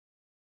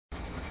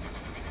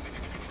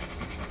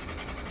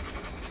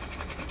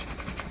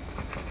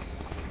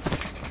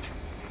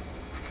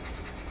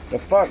The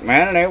fuck,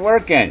 man? It ain't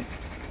working.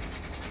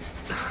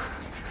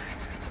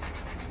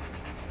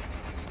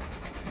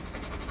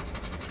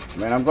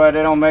 Man, I'm glad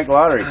they don't make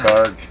lottery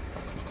cards.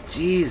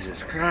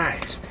 Jesus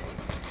Christ.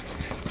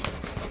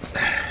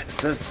 It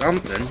says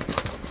something.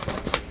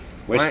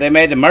 Wish they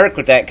made the Merc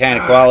with that kind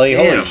of quality.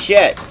 Damn. Holy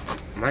shit.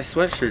 My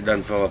sweatshirt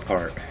done fell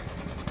apart.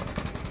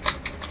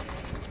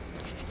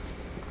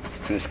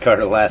 This card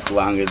will last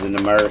longer than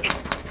the Merc.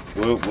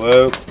 Whoop,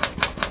 whoop.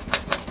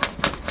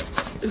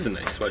 This is a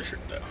nice sweatshirt,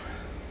 though.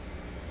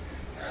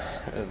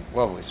 A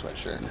lovely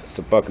sweatshirt. It's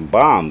a fucking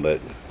bomb, but...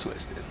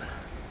 Twisted.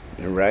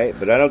 You're right,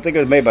 but I don't think it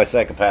was made by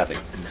Psychopathic.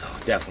 No,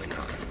 definitely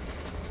not.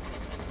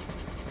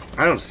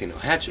 I don't see no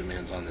Hatchet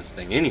Mans on this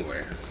thing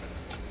anywhere.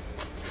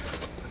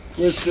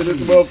 This shit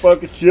is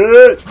motherfucking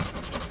shit.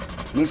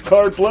 This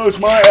card blows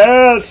my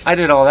ass. I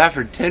did all that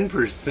for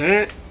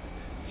 10%?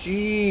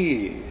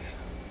 Jeez.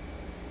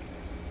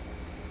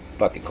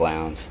 Fucking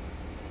clowns.